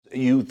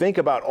you think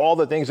about all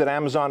the things that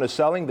Amazon is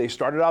selling. They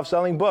started off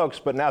selling books,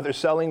 but now they're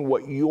selling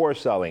what you're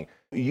selling.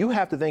 You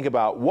have to think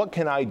about, what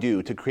can I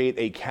do to create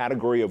a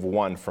category of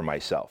one for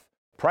myself?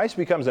 Price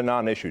becomes a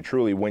non-issue,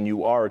 truly, when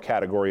you are a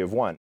category of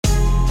one.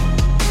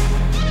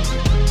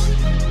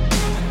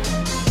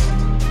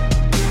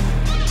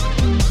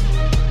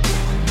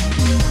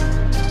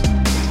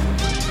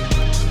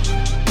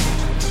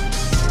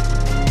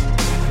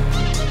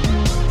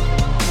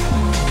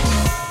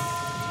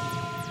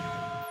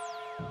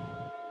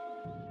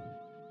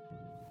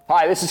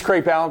 Hi, this is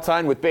Craig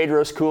Ballantyne with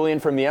Bedros Keuilian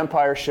from The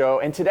Empire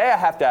Show, and today I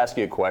have to ask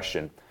you a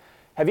question.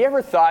 Have you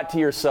ever thought to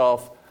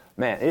yourself,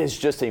 man, it is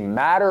just a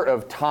matter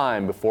of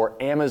time before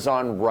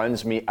Amazon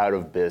runs me out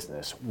of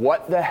business.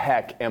 What the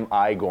heck am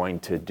I going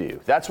to do?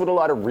 That's what a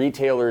lot of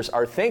retailers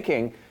are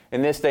thinking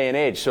in this day and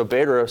age. So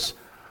Bedros,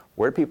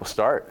 where do people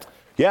start?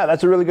 Yeah,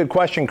 that's a really good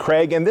question,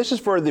 Craig. And this is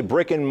for the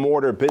brick and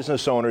mortar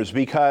business owners,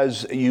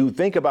 because you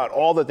think about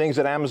all the things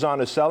that Amazon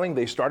is selling.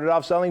 They started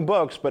off selling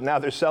books, but now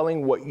they're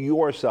selling what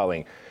you're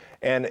selling.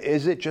 And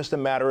is it just a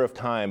matter of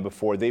time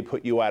before they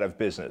put you out of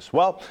business?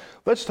 Well,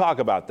 let's talk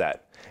about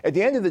that. At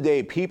the end of the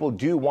day, people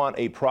do want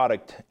a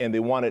product and they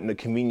want it in a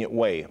convenient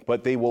way,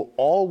 but they will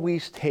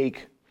always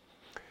take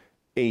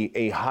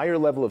a higher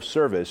level of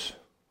service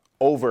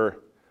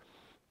over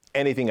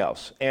anything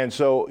else. And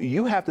so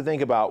you have to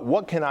think about,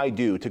 what can I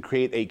do to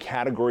create a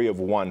category of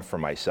one for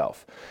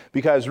myself?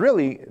 Because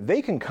really,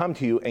 they can come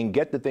to you and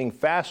get the thing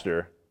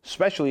faster,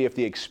 especially if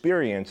the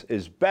experience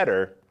is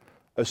better,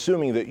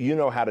 assuming that you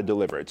know how to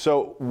deliver it.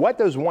 So what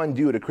does one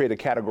do to create a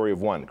category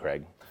of one,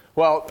 Craig?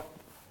 Well,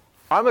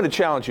 I'm going to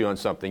challenge you on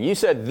something. You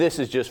said this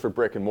is just for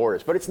brick and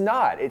mortars, but it's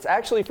not. It's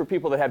actually for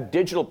people that have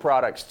digital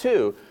products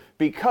too,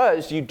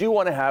 because you do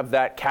want to have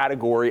that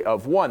category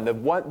of one, the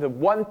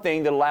one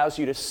thing that allows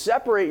you to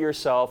separate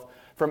yourself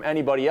from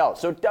anybody else.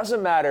 So it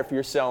doesn't matter if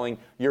you're selling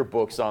your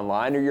books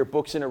online or your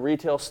books in a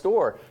retail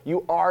store.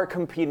 You are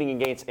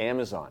competing against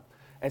Amazon.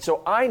 And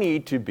so I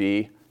need to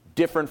be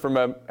different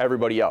from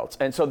everybody else.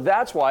 And so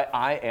that's why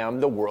I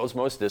am the world's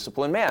most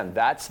disciplined man.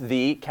 That's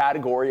the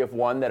category of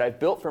one that I've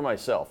built for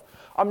myself.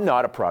 I'm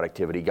not a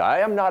productivity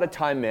guy. I'm not a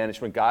time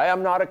management guy.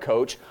 I'm not a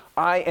coach.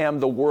 I am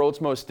the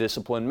world's most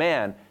disciplined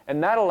man.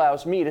 And that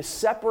allows me to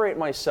separate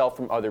myself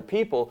from other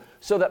people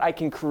so that I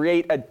can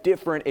create a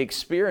different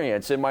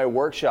experience in my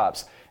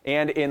workshops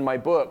and in my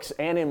books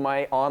and in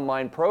my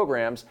online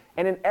programs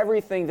and in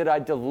everything that I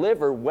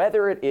deliver,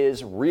 whether it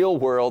is real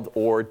world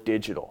or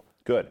digital.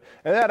 Good.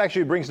 And that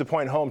actually brings the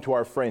point home to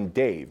our friend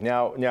Dave.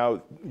 Now,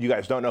 you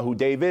guys don't know who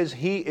Dave is.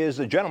 He is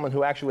a gentleman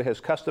who actually has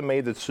custom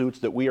made the suits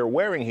that we are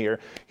wearing here.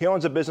 He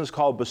owns a business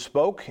called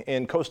Bespoke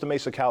in Costa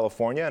Mesa,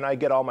 California, and I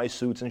get all my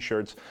suits and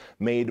shirts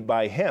made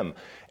by him.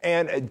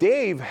 And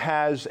Dave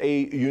has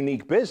a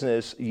unique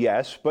business,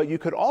 yes, but you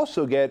could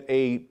also get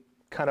a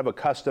kind of a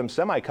custom,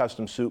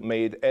 semi-custom suit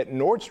made at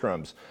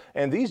Nordstrom's.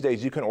 And these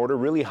days you can order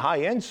really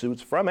high-end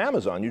suits from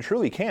Amazon. You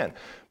truly can.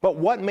 But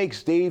what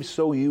makes Dave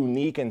so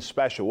unique and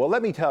special? Well,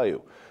 let me tell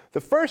you. The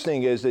first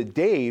thing is that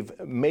Dave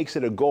makes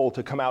it a goal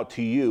to come out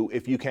to you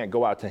if you can't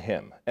go out to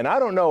him. And I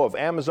don't know if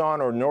Amazon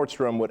or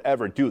Nordstrom would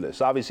ever do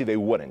this. Obviously, they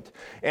wouldn't.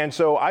 And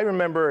so I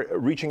remember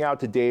reaching out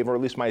to Dave, or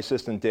at least my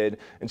assistant did,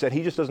 and said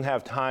he just doesn't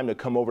have time to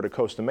come over to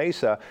Costa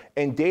Mesa.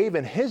 And Dave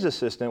and his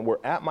assistant were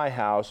at my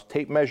house,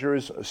 tape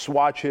measures,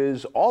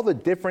 swatches, all the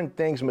different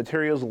things,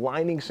 materials,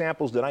 lining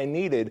samples that I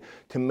needed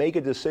to make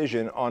a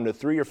decision on the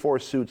 3 or 4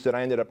 suits that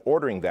I ended up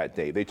ordering that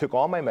day. They took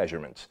all my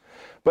measurements.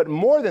 But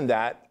more than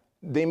that,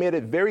 they made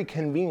it very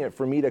convenient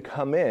for me to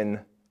come in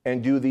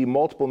and do the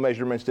multiple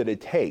measurements that it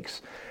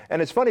takes.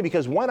 And it's funny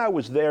because when I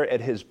was there at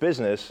his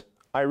business,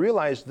 I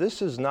realized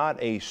this is not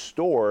a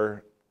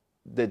store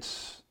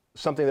that's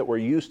something that we're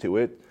used to.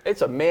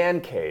 It's a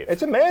man cave.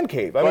 It's a man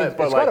cave. I mean, it's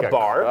like got a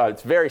bar.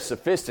 It's very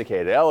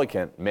sophisticated,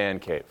 elegant man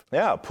cave.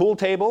 Yeah, pool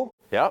table.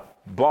 Yep.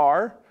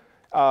 Bar.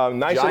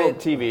 Nice giant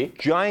little TV.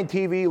 Giant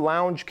TV,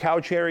 lounge,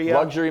 couch area.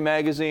 Luxury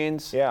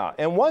magazines. Yeah,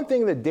 and one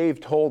thing that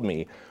Dave told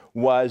me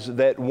was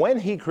that when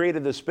he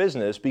created this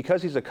business,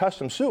 because he's a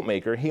custom suit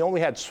maker, he only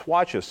had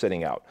swatches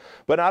sitting out.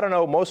 But I don't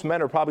know, most men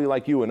are probably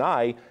like you and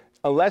I,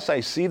 unless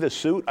I see the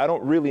suit, I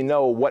don't really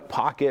know what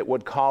pocket,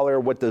 what collar,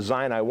 what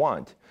design I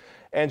want.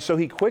 And so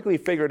he quickly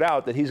figured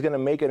out that he's going to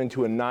make it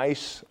into a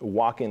nice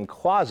walk-in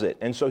closet.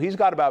 And so he's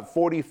got about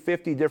 40,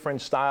 50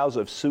 different styles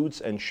of suits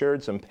and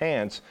shirts and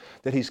pants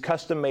that he's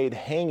custom made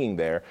hanging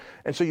there.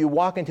 And so you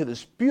walk into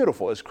this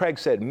beautiful, as Craig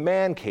said,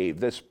 man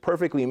cave, this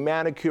perfectly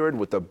manicured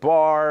with the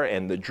bar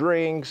and the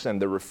drinks and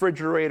the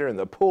refrigerator and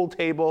the pool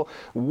table,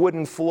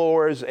 wooden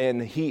floors,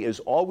 and he is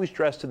always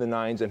dressed to the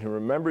nines and he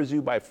remembers you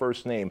by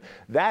first name.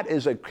 That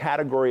is a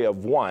category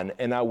of one,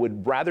 and I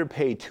would rather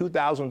pay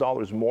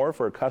 $2,000 more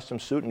for a custom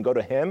suit and go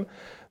to him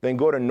than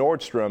go to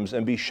Nordstrom's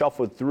and be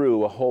shuffled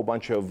through a whole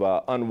bunch of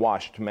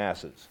unwashed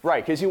masses.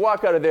 Right, because you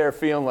walk out of there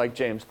feeling like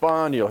James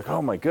Bond. You're like,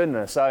 oh my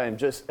goodness, I am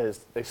just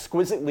as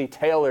exquisitely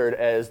tailored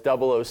as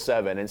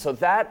 007. And so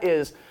that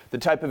is the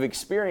type of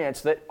experience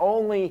that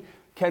only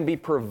can be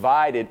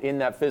provided in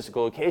that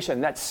physical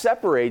location. That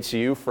separates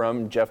you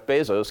from Jeff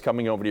Bezos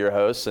coming over to your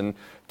house and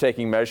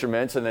taking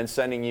measurements and then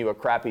sending you a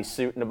crappy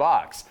suit in a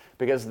box,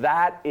 because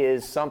that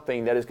is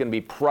something that is going to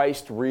be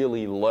priced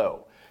really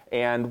low.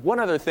 And one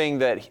other thing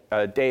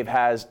that Dave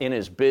has in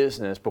his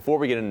business, before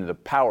we get into the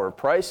power of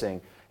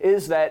pricing,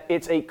 is that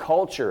it's a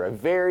culture, a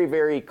very,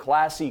 very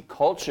classy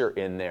culture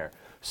in there.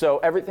 So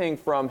everything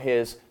from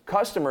his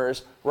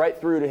customers right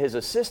through to his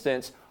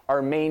assistants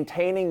are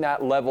maintaining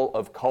that level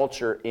of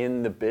culture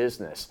in the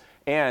business.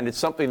 And it's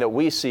something that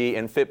we see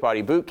in Fit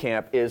Body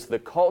Bootcamp is the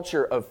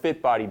culture of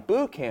Fit Body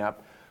Bootcamp.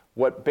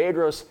 What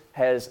Bedros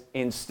has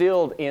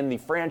instilled in the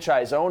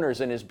franchise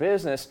owners in his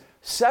business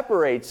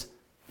separates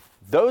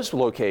those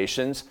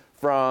locations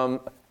from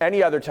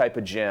any other type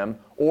of gym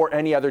or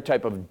any other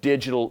type of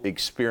digital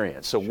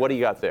experience. So what do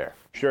you got there?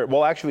 Sure.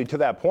 Well, actually, to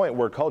that point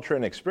where culture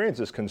and experience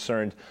is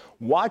concerned,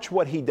 watch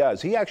what he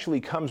does. He actually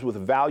comes with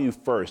value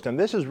first. And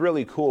this is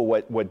really cool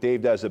what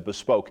Dave does at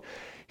Bespoke.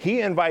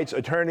 He invites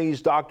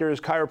attorneys, doctors,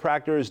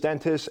 chiropractors,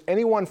 dentists,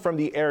 anyone from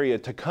the area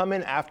to come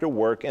in after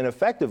work and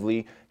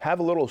effectively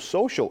have a little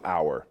social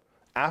hour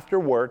after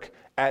work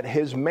at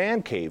his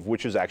man cave,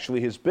 which is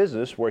actually his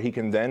business, where he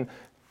can then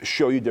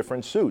show you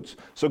different suits.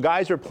 So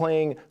guys are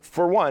playing,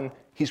 for one,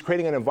 he's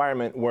creating an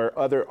environment where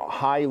other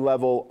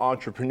high-level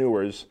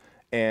entrepreneurs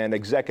and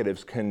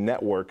executives can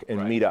network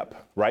and meet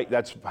up, right?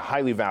 That's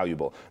highly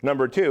valuable.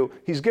 Number two,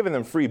 he's giving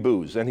them free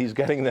booze, and he's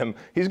getting them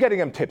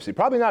tipsy.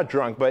 Probably not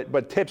drunk,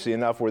 but tipsy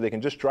enough where they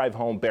can just drive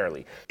home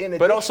barely.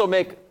 But also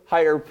make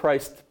higher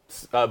priced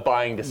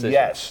buying decisions.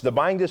 Yes, the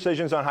buying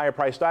decisions on higher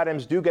priced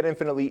items do get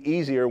infinitely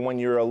easier when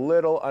you're a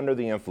little under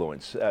the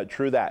influence.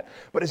 True that.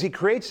 But as he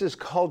creates this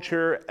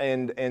culture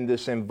and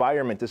this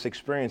environment, this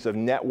experience of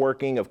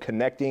networking, of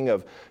connecting,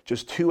 of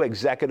just two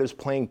executives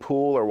playing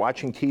pool or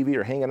watching TV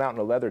or hanging out on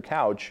a leather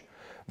couch,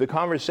 the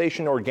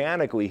conversation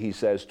organically, he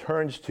says,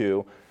 turns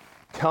to,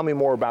 tell me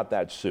more about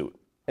that suit.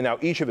 And now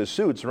each of his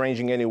suits,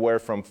 ranging anywhere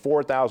from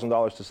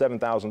 $4,000 to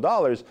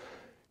 $7,000,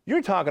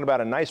 you're talking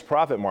about a nice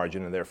profit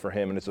margin in there for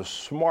him, and it's a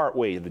smart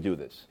way to do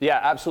this. Yeah,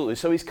 absolutely.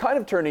 So he's kind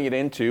of turning it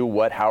into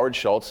what Howard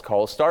Schultz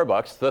calls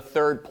Starbucks, the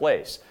third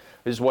place.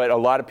 This is what a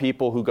lot of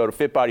people who go to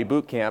Fit Body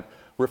Bootcamp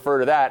refer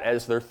to that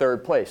as their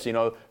third place. You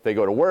know, they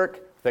go to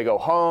work, they go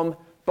home,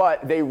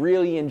 but they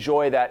really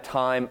enjoy that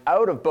time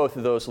out of both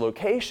of those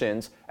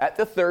locations at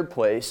the third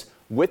place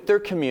with their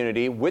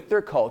community, with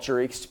their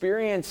culture,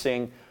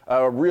 experiencing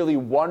a really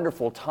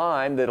wonderful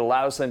time that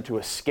allows them to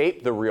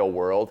escape the real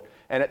world,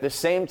 and at the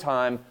same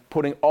time,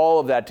 putting all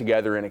of that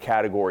together in a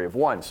category of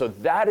one. So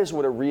that is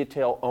what a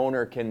retail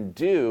owner can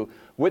do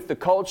with the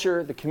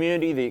culture, the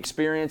community, the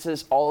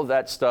experiences, all of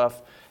that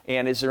stuff.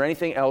 And is there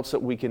anything else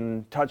that we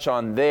can touch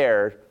on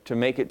there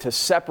to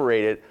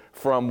separate it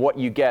from what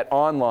you get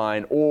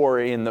online or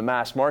in the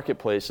mass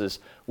marketplaces?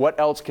 What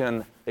else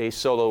can a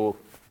solo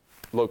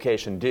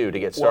location do to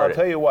get started? Well, I'll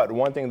tell you what,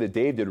 one thing that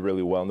Dave did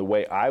really well, and the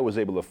way I was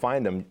able to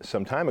find him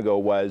some time ago,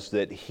 was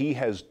that he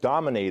has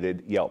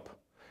dominated Yelp.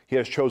 He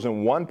has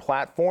chosen one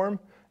platform,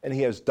 and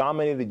he has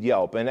dominated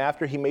Yelp. And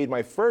after he made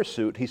my first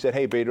suit, he said,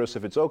 hey, Bedros,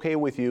 if it's okay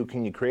with you,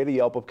 can you create a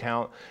Yelp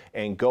account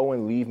and go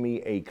and leave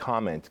me a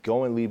comment,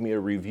 go and leave me a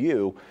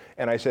review?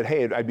 And I said,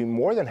 hey, I'd be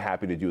more than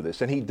happy to do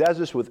this. And he does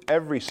this with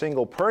every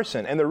single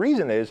person. And the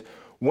reason is,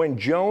 when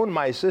Joan,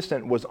 my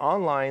assistant, was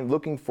online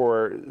looking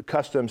for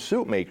custom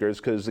suit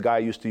makers, because the guy I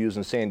used to use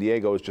in San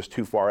Diego is just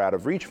too far out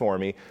of reach for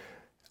me,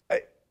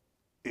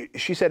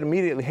 she said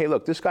immediately, hey,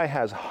 look, this guy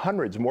has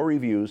hundreds more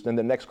reviews than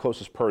the next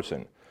closest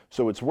person.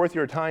 So it's worth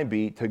your time,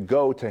 B, to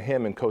go to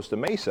him in Costa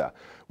Mesa.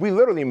 We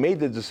literally made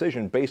the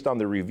decision based on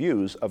the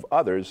reviews of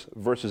others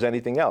versus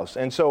anything else.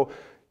 And so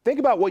think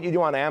about what you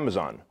do on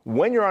Amazon.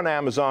 When you're on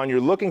Amazon, you're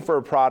looking for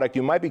a product,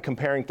 you might be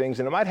comparing things,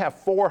 and it might have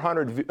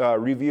 400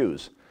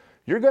 reviews.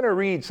 You're going to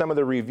read some of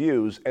the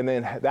reviews, and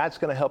then that's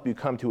going to help you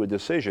come to a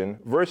decision,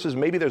 versus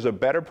maybe there's a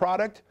better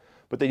product,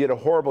 but they did a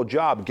horrible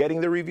job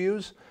getting the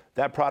reviews.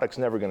 That product's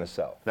never going to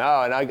sell.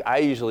 No, and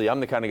I'm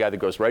the kind of guy that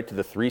goes right to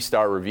the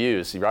 3-star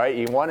reviews, right?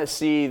 You want to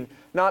see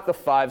not the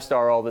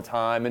 5-star all the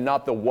time and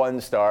not the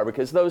 1-star,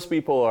 because those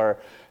people are,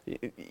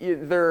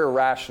 they're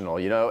irrational,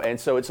 you know? And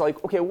so it's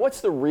like, okay,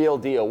 what's the real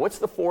deal? What's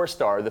the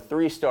 4-star, the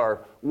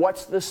 3-star?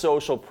 What's the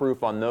social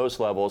proof on those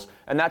levels?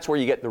 And that's where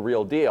you get the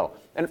real deal.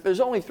 And if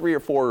there's only 3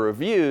 or 4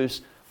 reviews,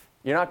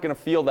 you're not going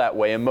to feel that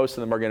way, and most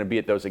of them are going to be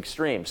at those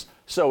extremes.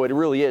 So it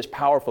really is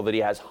powerful that he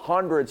has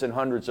hundreds and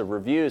hundreds of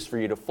reviews for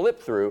you to flip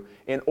through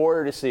in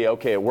order to see,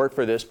 okay, it worked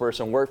for this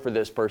person,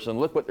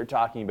 look what they're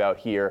talking about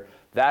here.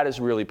 That is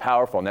really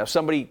powerful. Now,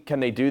 can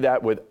they do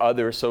that with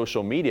other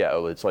social media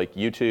outlets like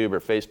YouTube or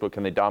Facebook?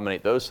 Can they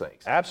dominate those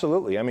things?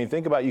 Absolutely. I mean,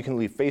 think about, you can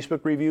leave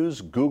Facebook reviews,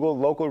 Google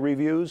local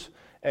reviews,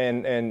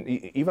 and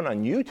even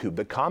on YouTube,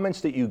 the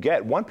comments that you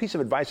get. One piece of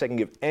advice I can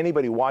give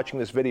anybody watching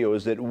this video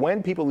is that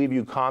when people leave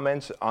you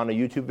comments on a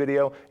YouTube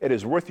video, it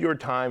is worth your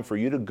time for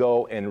you to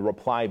go and reply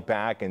reply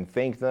back and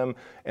thank them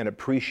and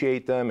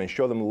appreciate them and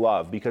show them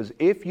love. Because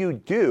if you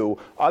do,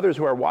 others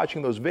who are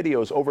watching those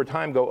videos over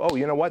time go, oh,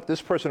 you know what?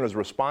 This person is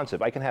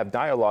responsive. I can have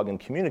dialogue and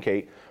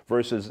communicate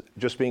versus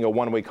just being a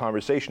one-way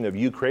conversation of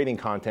you creating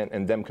content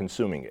and them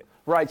consuming it.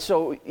 Right,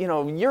 so,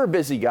 you're a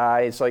busy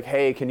guy. It's like,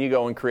 hey, can you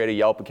go and create a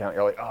Yelp account?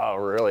 You're like, oh,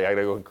 really? I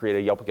gotta go and create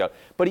a Yelp account.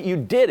 But you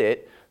did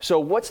it, so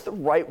what's the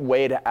right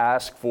way to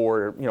ask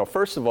for,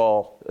 first of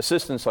all,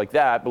 assistance like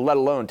that, but let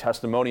alone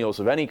testimonials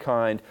of any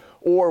kind,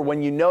 or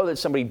when you know that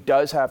somebody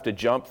does have to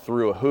jump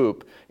through a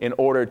hoop in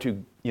order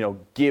to,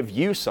 give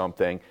you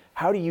something,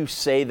 how do you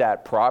say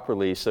that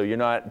properly so you're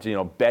not,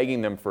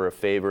 begging them for a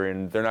favor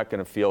and they're not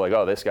going to feel like,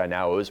 oh, this guy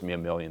now owes me a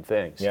million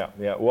things? Yeah.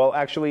 Well,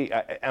 actually,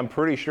 I'm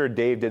pretty sure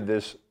Dave did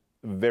this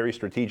very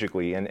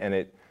strategically,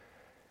 and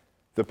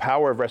the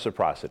power of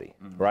reciprocity,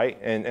 right?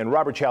 And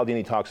Robert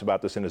Cialdini talks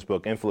about this in his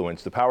book,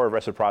 Influence. The power of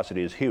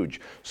reciprocity is huge.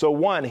 So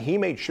one, he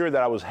made sure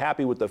that I was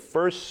happy with the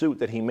first suit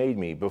that he made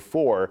me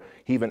before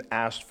he even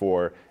asked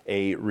for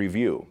a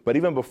review. But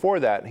even before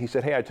that, he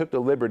said, hey, I took the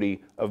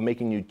liberty of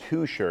making you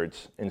 2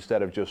 shirts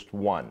instead of just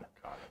 1.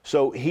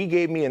 So he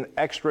gave me an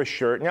extra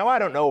shirt. Now, I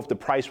don't know if the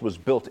price was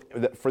built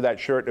for that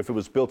shirt, if it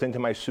was built into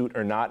my suit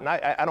or not, and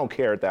I don't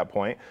care at that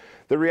point.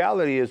 The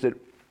reality is that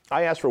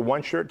I asked for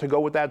 1 shirt to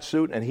go with that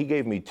suit, and he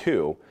gave me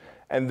 2.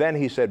 And then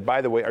he said, by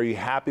the way, are you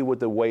happy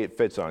with the way it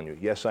fits on you?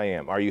 Yes, I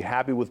am. Are you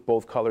happy with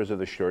both colors of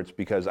the shirts?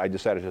 Because I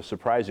decided to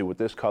surprise you with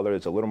this color.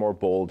 It's a little more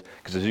bold,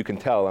 because as you can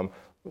tell, I'm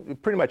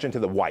pretty much into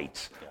the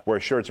whites where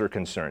shirts are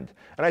concerned.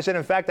 And I said,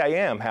 in fact, I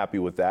am happy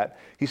with that.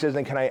 He says,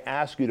 then can I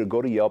ask you to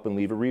go to Yelp and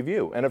leave a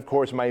review? And of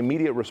course, my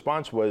immediate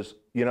response was,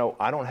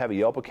 I don't have a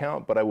Yelp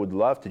account, but I would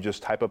love to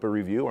just type up a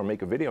review or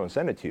make a video and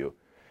send it to you.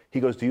 He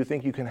goes, do you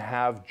think you can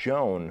have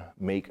Joan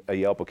make a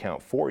Yelp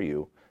account for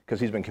you? Because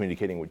he's been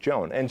communicating with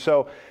Joan. And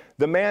so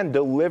the man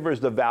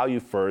delivers the value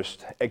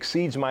first,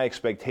 exceeds my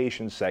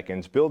expectations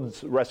seconds,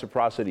 builds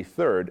reciprocity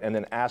third, and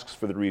then asks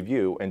for the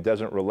review and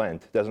doesn't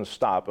relent, doesn't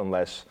stop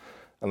unless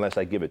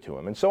I give it to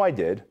him. And so I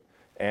did.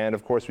 And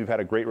of course, we've had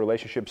a great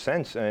relationship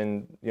since.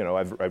 And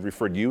I've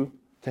referred you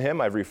to him.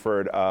 I've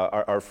referred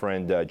our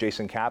friend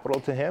Jason Capital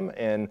to him.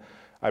 And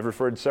I've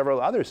referred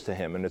several others to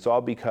him, and it's all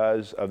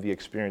because of the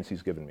experience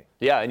he's given me.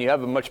 Yeah, and you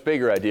have a much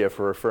bigger idea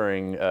for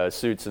referring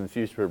suits in the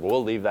future, but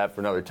we'll leave that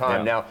for another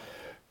time. Yeah. Now,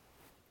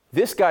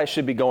 this guy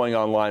should be going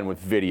online with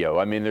video.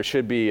 I mean, there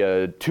should be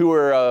a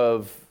tour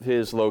of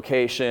his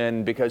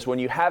location, because when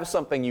you have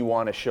something you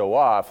want to show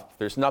off,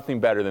 there's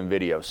nothing better than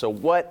video. So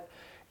what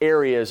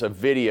areas of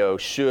video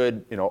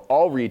should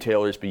all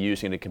retailers be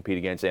using to compete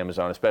against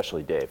Amazon,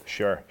 especially Dave?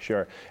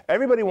 Sure.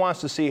 Everybody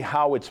wants to see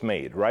how it's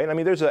made, right? I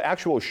mean, there's an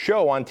actual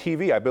show on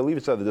TV, I believe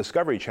it's on the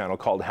Discovery Channel,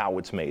 called How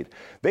It's Made.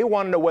 They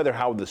want to know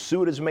how the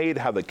suit is made,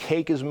 how the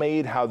cake is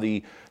made, how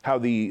the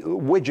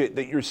widget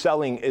that you're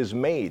selling is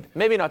made.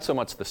 Maybe not so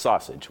much the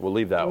sausage. We'll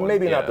leave that one.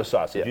 Maybe not the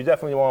sausage. Yeah. You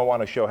definitely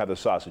want to show how the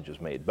sausage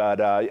is made. But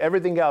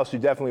everything else you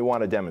definitely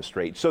want to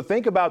demonstrate. So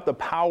think about the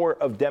power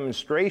of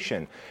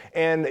demonstration.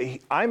 And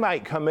I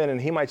might come in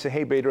and he might say,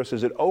 hey, Bedros,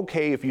 is it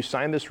okay if you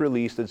sign this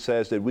release that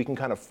says that we can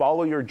kind of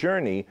follow your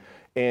journey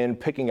in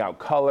picking out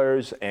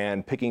colors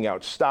and picking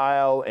out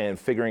style and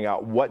figuring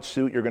out what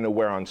suit you're going to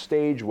wear on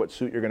stage, what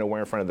suit you're going to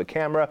wear in front of the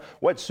camera,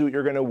 what suit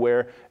you're going to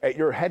wear at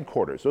your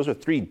headquarters. Those are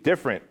 3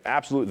 different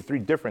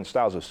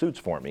styles of suits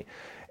for me.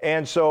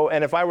 And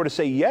if I were to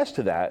say yes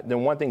to that,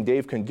 then one thing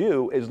Dave can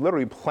do is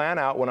literally plan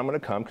out when I'm going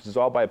to come, because it's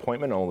all by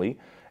appointment only.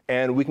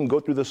 And we can go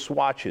through the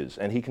swatches,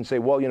 and he can say,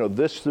 well,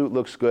 this suit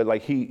looks good.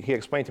 Like he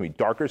explained to me,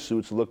 darker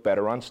suits look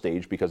better on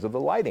stage because of the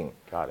lighting,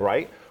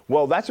 right?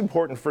 Well, that's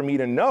important for me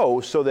to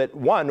know, so that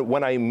one,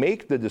 when I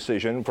make the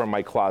decision from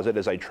my closet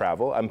as I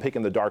travel, I'm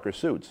picking the darker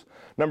suits.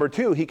 Number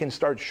 2, he can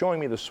start showing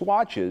me the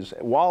swatches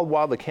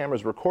while the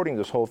camera's recording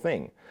this whole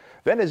thing.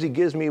 Then as he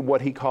gives me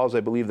what he calls,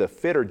 I believe, the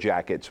fitter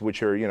jackets,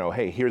 which are,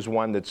 hey, here's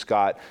one that's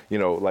got,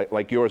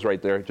 like yours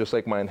right there, just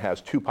like mine has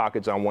 2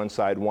 pockets on one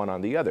side, 1 on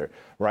the other,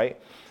 right?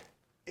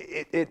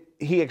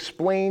 He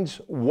explains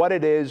what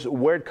it is,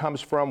 where it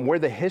comes from, where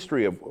the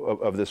history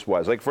of this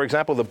was. Like, for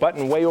example, the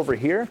button way over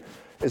here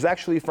is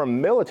actually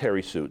from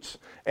military suits.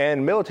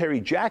 And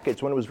military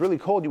jackets, when it was really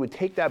cold, you would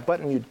take that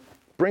button, you'd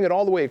bring it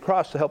all the way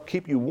across to help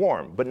keep you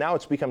warm. But now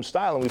it's become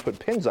style and we put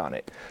pins on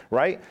it,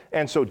 right?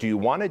 And so do you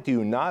want it, do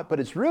you not? But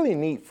it's really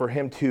neat for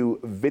him to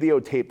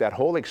videotape that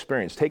whole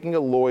experience, taking a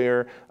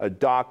lawyer, a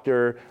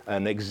doctor,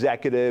 an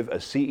executive, a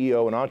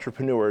CEO, an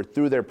entrepreneur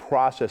through their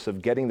process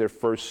of getting their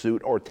first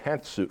suit, or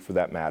 10th suit for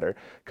that matter,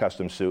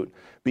 custom suit,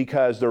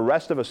 because the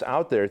rest of us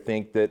out there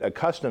think that a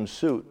custom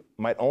suit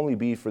might only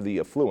be for the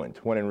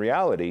affluent, when in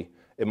reality,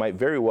 it might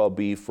very well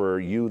be for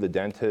you, the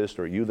dentist,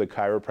 or you, the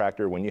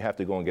chiropractor, when you have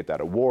to go and get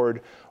that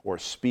award, or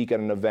speak at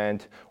an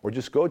event, or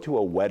just go to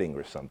a wedding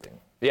or something.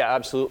 Yeah,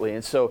 absolutely.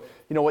 And so,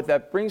 what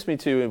that brings me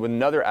to with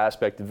another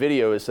aspect of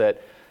video is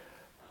that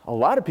a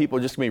lot of people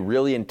are just going to be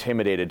really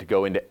intimidated to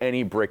go into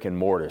any brick and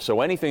mortar. So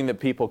anything that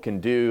people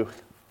can do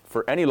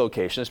for any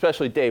location,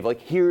 especially Dave,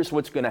 like, here's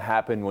what's going to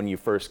happen when you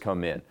first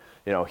come in.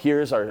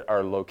 Here's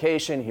our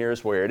location,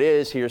 here's where it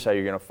is, here's how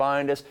you're going to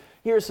find us.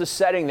 Here's the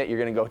setting that you're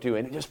going to go to,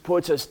 and it just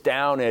puts us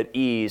down at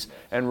ease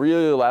and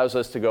really allows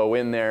us to go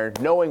in there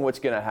knowing what's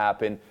going to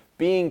happen,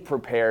 being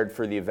prepared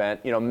for the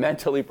event,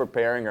 mentally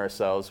preparing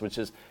ourselves, which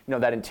is,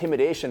 that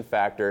intimidation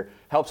factor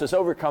helps us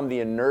overcome the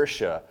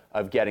inertia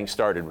of getting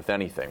started with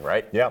anything,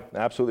 right? Yeah,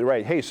 absolutely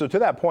right. Hey, so to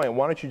that point,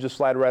 why don't you just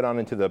slide right on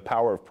into the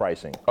power of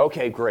pricing?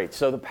 Okay, great.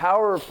 So the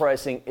power of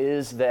pricing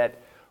is that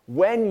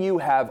when you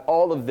have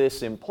all of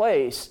this in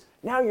place,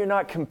 now you're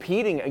not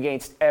competing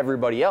against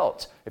everybody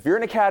else. If you're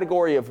in a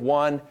category of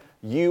one,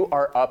 you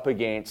are up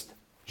against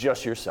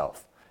just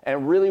yourself.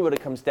 And really what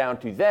it comes down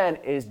to then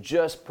is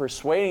just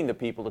persuading the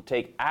people to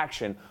take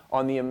action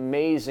on the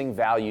amazing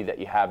value that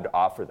you have to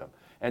offer them.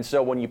 And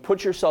so when you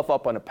put yourself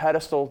up on a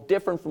pedestal,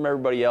 different from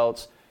everybody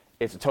else,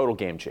 it's a total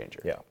game changer.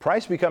 Yeah,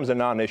 price becomes a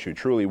non-issue,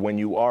 truly, when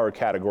you are a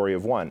category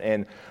of one.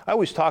 And I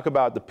always talk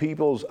about the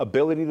people's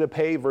ability to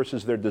pay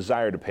versus their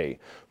desire to pay.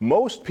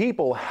 Most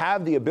people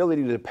have the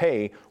ability to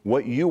pay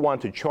what you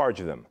want to charge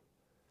them.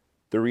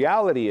 The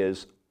reality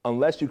is,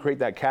 unless you create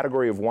that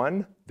category of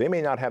one, they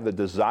may not have the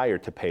desire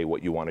to pay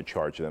what you want to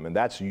charge them, and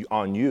that's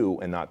on you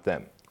and not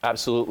them.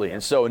 Absolutely.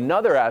 And so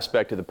another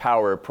aspect of the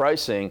power of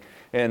pricing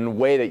and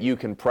way that you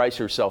can price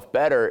yourself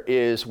better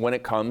is when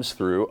it comes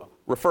through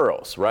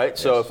referrals, right? Yes.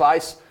 So if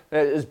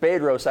as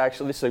Bedros,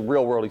 actually, this is a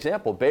real world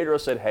example,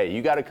 Bedros said, hey,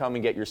 you got to come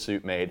and get your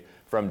suit made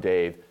from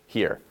Dave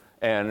here.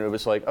 And it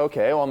was like,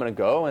 okay, well, I'm going to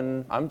go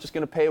and I'm just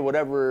going to pay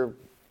whatever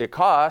it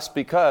costs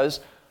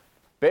because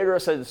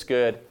Bedros said it's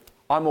good.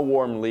 I'm a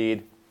warm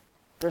lead.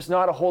 There's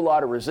not a whole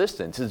lot of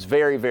resistance. It's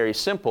very, very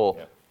simple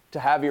to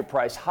have your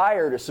price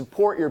higher to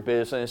support your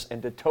business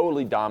and to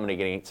totally dominate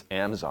against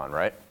Amazon,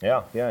 right?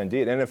 Yeah,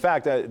 indeed. And in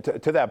fact,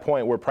 to that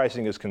point where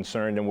pricing is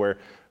concerned and where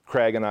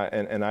Craig and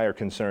I are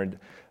concerned,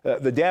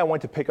 the day I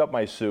went to pick up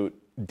my suit,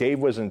 Dave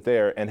wasn't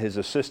there and his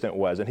assistant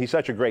was. And he's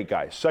such a great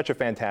guy, such a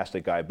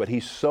fantastic guy, but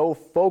he's so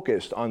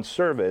focused on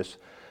service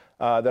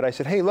that I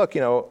said, hey, look,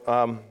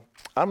 I'm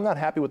not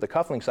happy with the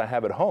cufflinks I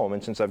have at home.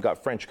 And since I've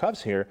got French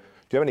cuffs here,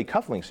 do you have any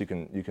cufflinks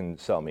you can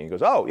sell me? He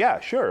goes, oh, yeah,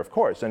 sure, of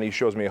course. And he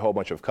shows me a whole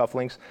bunch of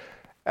cufflinks.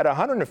 At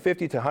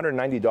 $150 to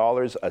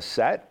 $190 a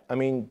set, I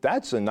mean,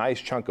 that's a nice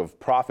chunk of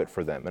profit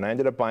for them. And I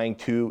ended up buying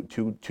two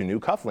new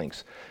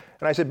cufflinks.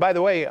 And I said, by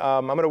the way,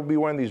 I'm going to be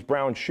wearing these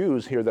brown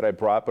shoes here that I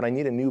brought, but I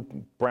need a new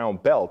brown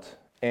belt.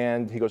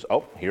 And he goes,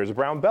 oh, here's a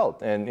brown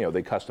belt. And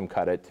they custom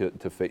cut it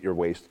to fit your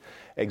waist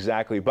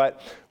exactly. But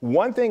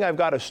one thing I've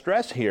got to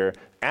stress here,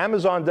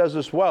 Amazon does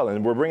this well,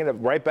 and we're bringing it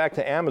right back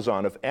to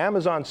Amazon. If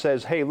Amazon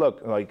says, hey,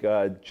 look, like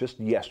just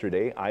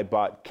yesterday, I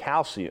bought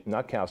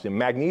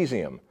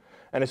magnesium.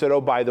 And I said,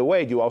 oh, by the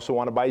way, do you also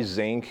want to buy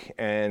zinc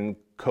and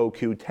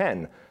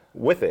CoQ10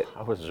 with it?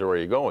 I wasn't sure where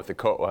you're going with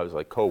the I was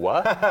like,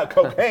 what?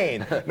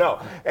 Cocaine. No.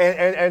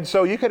 And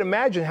so you could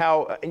imagine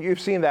how, you've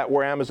seen that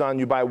where Amazon,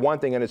 you buy one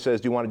thing and it says,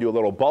 do you want to do a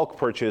little bulk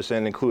purchase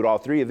and include all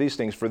three of these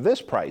things for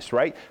this price,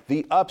 right?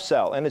 The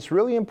upsell. And it's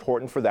really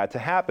important for that to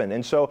happen.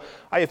 And so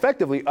I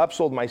effectively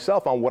upsold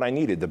myself on what I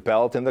needed, the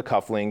belt and the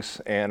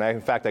cufflinks. And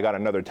in fact, I got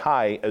another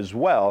tie as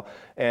well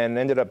and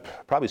ended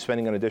up probably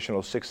spending an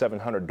additional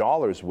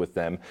 $600-700 with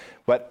them.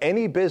 But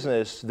any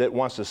business that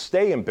wants to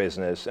stay in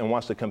business and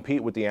wants to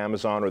compete with the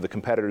Amazon or the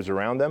competitors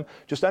around them,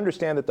 just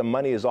understand that the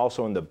money is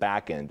also in the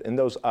back end, in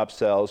those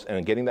upsells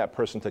and getting that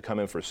person to come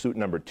in for suit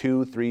number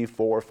 2, 3,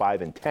 4,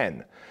 5, and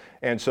 10.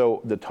 And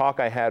so the talk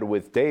I had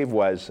with Dave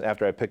was,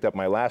 after I picked up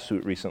my last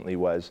suit recently,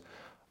 was,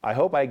 I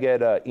hope I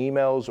get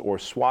emails or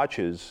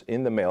swatches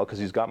in the mail, because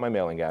he's got my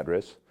mailing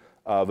address,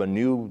 of a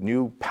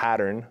new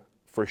pattern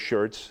for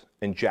shirts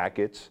and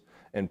jackets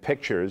and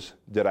pictures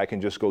that I can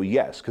just go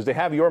yes, because they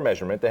have your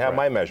measurement, they have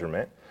my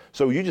measurement.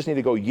 So you just need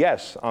to go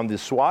yes on the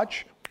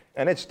swatch,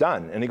 and it's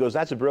done. And he goes,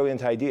 that's a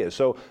brilliant idea.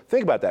 So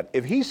think about that.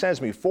 If he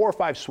sends me 4 or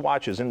 5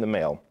 swatches in the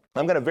mail,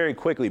 I'm going to very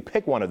quickly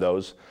pick one of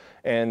those,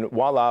 and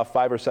voila,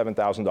 $5,000 or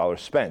 $7,000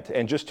 spent.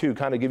 And just to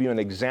kind of give you an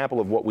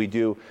example of what we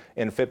do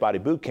in Fit Body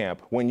Bootcamp,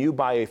 when you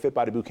buy a Fit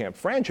Body Bootcamp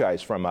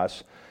franchise from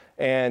us,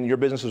 and your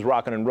business is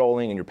rocking and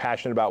rolling, and you're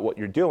passionate about what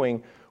you're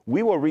doing,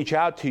 we will reach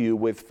out to you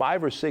with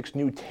 5 or 6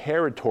 new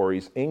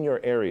territories in your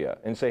area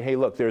and say, hey,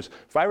 look, there's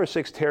 5 or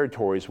 6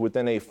 territories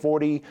within a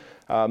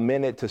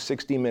 40-minute to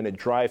 60-minute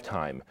drive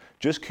time.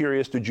 Just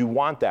curious, did you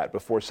want that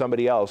before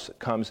somebody else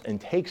comes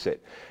and takes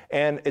it?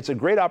 And it's a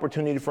great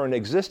opportunity for an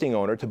existing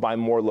owner to buy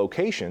more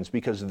locations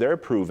because they're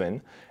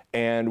proven,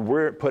 and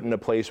we're put in a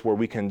place where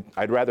we can,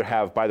 I'd rather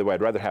have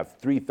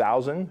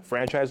 3,000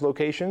 franchise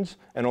locations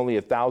and only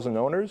 1,000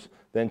 owners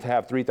than to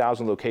have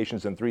 3,000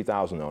 locations and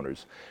 3,000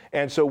 owners.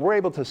 And so we're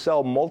able to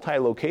sell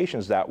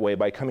multi-locations that way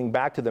by coming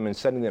back to them and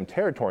sending them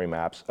territory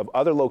maps of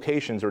other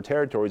locations or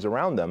territories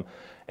around them.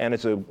 And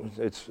it's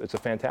a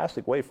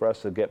fantastic way for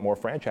us to get more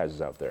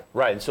franchises out there.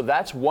 Right, and so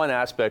that's one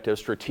aspect of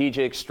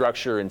strategic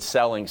structure and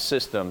selling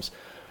systems.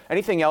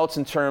 Anything else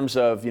in terms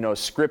of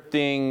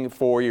scripting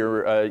for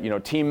your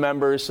team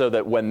members so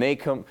that when they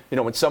come,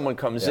 when someone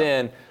comes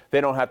in,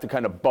 they don't have to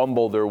kind of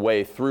bumble their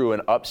way through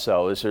an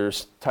upsell? Is there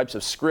types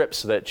of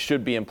scripts that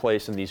should be in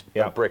place in these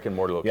brick and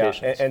mortar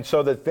locations? Yeah, and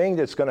so the thing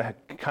that's going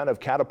to kind of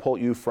catapult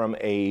you from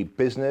a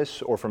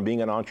business or from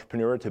being an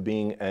entrepreneur to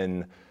being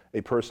a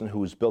person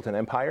who's built an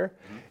empire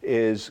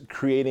is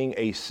creating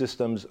a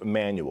systems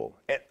manual.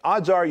 And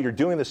odds are you're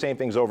doing the same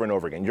things over and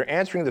over again. You're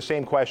answering the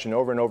same question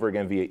over and over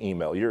again via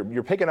email.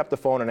 You're picking up the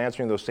phone and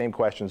answering those same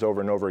questions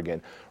over and over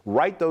again.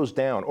 Write those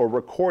down or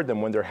record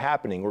them when they're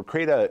happening, or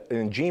create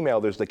in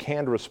Gmail, there's the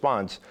canned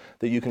response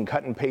that you can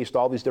cut and paste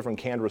all these different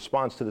canned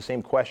response to the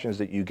same questions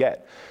that you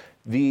get.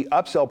 The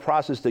upsell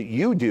process that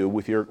you do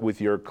with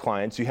your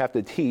clients, you have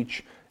to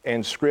teach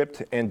and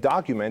script and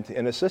document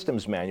in a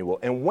systems manual.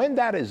 And when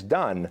that is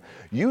done,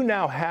 you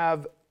now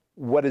have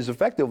what is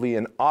effectively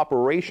an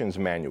operations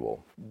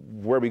manual.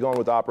 Where are we going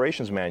with the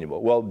operations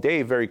manual? Well,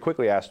 Dave very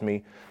quickly asked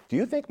me, do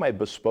you think my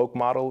bespoke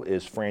model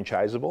is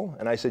franchisable?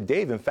 And I said,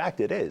 Dave, in fact,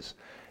 it is.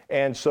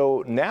 And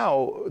so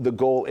now the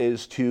goal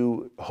is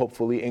to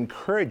hopefully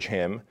encourage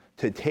him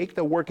to take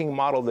the working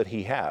model that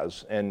he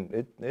has,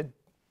 and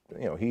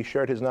he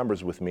shared his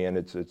numbers with me, and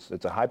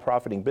it's a high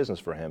profiting business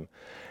for him,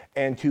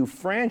 and to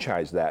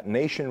franchise that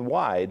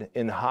nationwide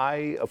in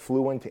high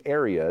affluent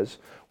areas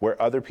where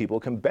other people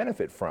can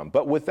benefit from.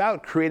 But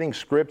without creating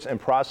scripts and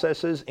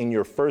processes in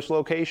your first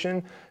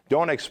location,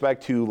 don't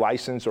expect to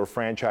license or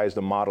franchise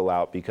the model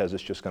out, because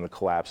it's just going to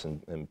collapse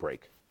and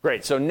break.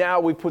 Great. So now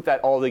we put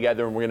that all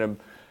together, and we're going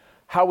to,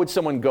 how would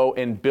someone go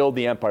and build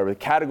the empire with a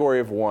category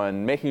of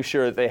one, making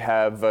sure that they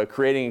have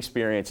creating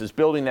experiences,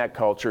 building that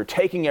culture,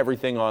 taking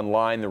everything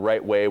online the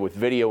right way with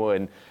video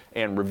and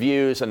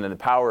reviews, and then the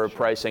power of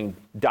pricing,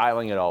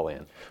 dialing it all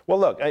in? Well,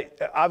 look,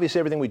 obviously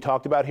everything we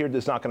talked about here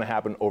is not going to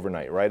happen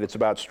overnight, right? It's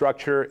about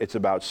structure, it's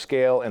about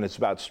scale, and it's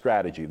about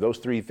strategy, those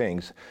three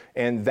things.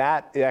 And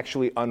that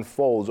actually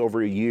unfolds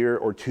over a year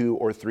or 2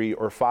 or 3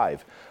 or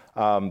 5.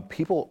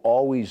 People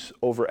always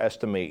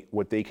overestimate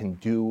what they can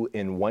do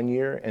in 1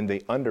 year, and they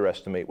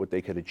underestimate what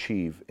they could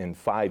achieve in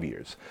 5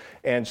 years.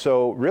 And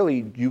so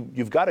really,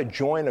 you've got to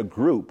join a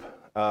group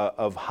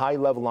of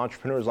high-level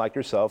entrepreneurs like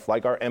yourself,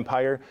 like our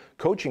Empire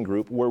Coaching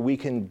Group, where we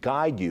can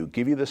guide you,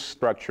 give you the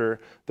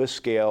structure, the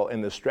scale,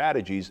 and the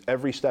strategies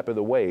every step of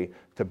the way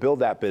to build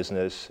that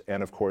business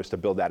and, of course, to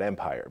build that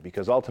empire.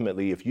 Because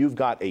ultimately, if you've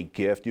got a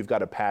gift, you've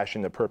got a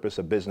passion, a purpose,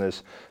 a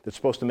business that's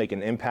supposed to make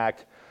an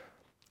impact,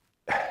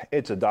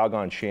 it's a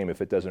doggone shame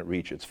if it doesn't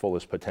reach its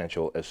fullest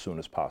potential as soon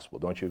as possible.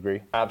 Don't you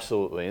agree?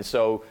 Absolutely. And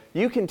so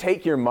you can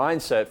take your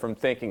mindset from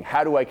thinking,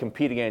 how do I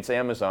compete against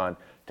Amazon,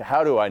 to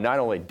how do I not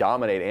only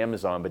dominate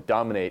Amazon, but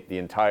dominate the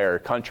entire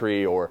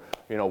country, or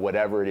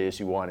whatever it is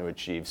you want to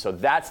achieve. So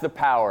that's the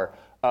power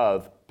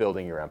of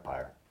building your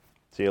empire.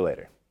 See you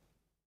later.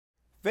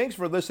 Thanks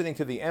for listening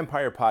to the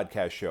Empire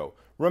Podcast Show.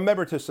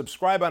 Remember to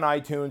subscribe on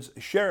iTunes,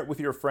 share it with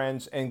your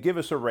friends, and give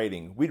us a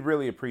rating. We'd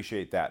really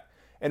appreciate that.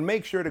 And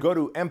make sure to go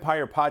to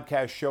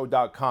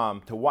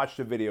EmpirePodcastShow.com to watch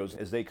the videos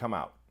as they come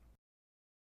out.